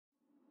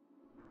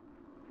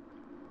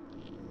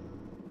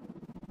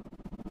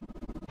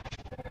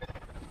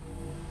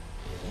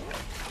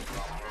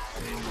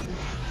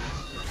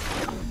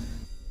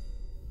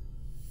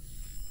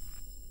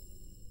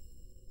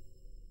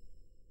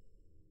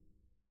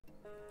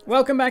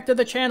Welcome back to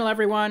the channel,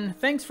 everyone.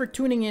 Thanks for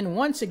tuning in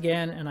once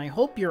again, and I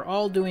hope you're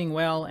all doing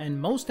well,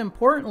 and most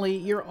importantly,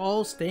 you're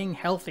all staying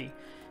healthy.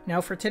 Now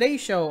for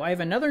today's show, I have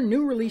another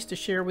new release to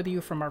share with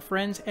you from our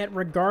friends at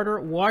Regarder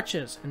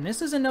Watches, and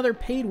this is another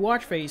paid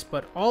watch face,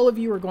 but all of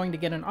you are going to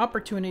get an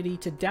opportunity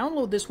to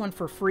download this one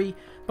for free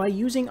by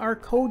using our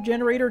code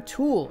generator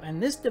tool.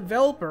 And this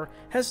developer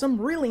has some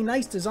really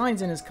nice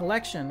designs in his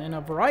collection, and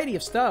a variety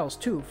of styles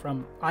too,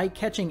 from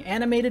eye-catching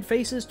animated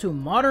faces to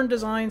modern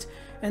designs,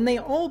 and they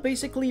all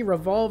basically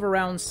revolve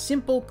around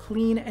simple,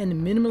 clean, and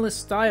minimalist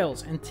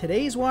styles, and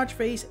today's watch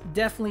face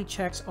definitely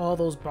checks all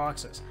those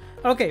boxes.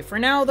 Okay, for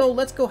now though,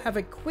 let's go have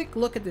a quick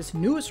look at this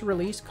newest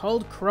release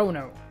called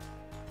Chrono.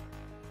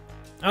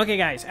 Okay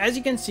guys, as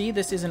you can see,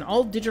 this is an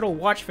all-digital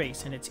watch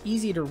face, and it's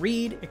easy to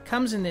read. It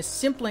comes in this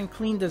simple and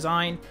clean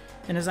design,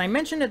 and as I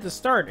mentioned at the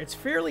start, it's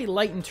fairly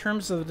light in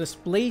terms of the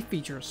display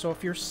features, so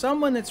if you're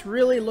someone that's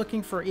really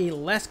looking for a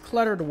less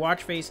cluttered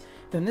watch face,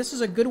 then this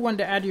is a good one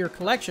to add to your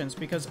collections,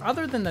 because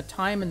other than the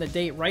time and the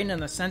date right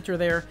in the center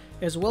there,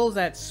 as well as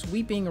that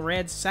sweeping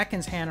red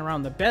seconds hand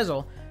around the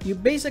bezel, you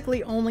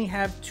basically only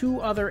have two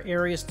other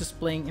areas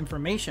displaying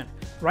information.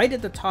 Right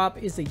at the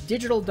top is a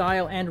digital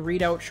dial and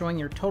readout showing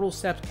your total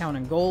steps count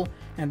and goal,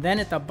 and then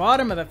at the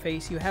bottom of the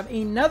face you have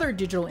another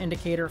digital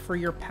indicator for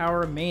your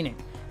power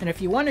maintaining. And if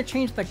you want to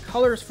change the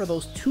colors for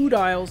those two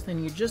dials,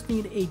 then you just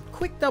need a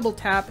quick double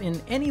tap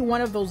in any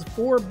one of those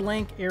four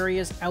blank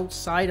areas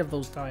outside of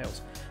those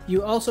dials.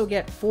 You also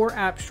get 4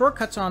 app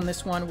shortcuts on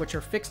this one, which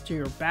are fixed to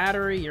your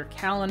battery, your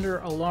calendar,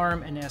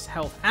 alarm, and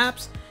S-Health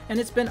apps, and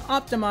it's been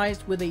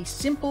optimized with a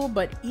simple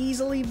but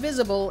easily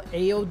visible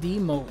AOD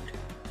mode.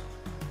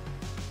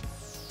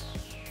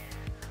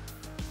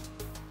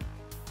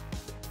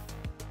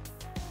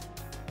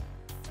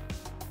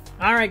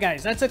 Alright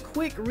guys, that's a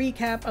quick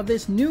recap of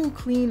this new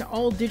clean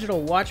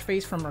all-digital watch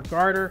face from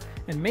Regarder,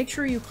 and make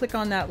sure you click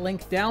on that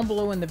link down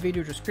below in the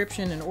video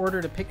description in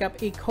order to pick up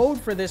a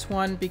code for this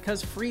one,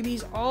 because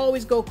freebies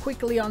always go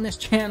quickly on this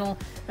channel,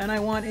 and I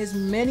want as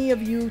many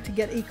of you to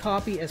get a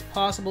copy as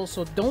possible,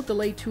 so don't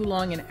delay too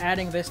long in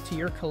adding this to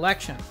your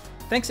collection.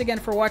 Thanks again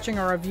for watching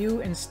our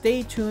review, and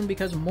stay tuned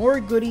because more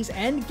goodies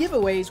and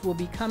giveaways will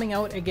be coming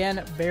out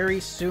again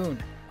very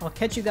soon. I'll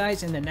catch you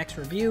guys in the next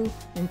review.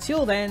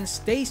 Until then,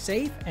 stay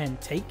safe and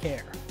take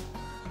care.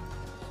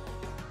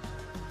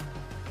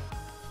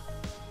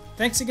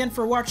 Thanks again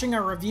for watching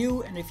our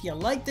review, and if you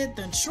liked it,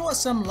 then show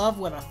us some love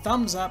with a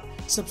thumbs up,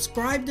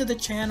 subscribe to the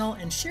channel,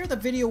 and share the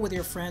video with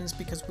your friends,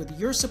 because with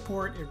your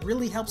support, it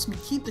really helps me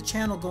keep the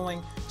channel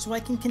going so I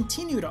can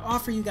continue to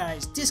offer you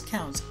guys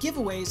discounts,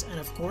 giveaways, and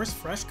of course,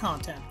 fresh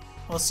content.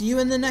 I'll see you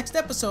in the next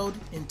episode.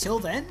 Until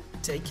then,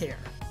 take care.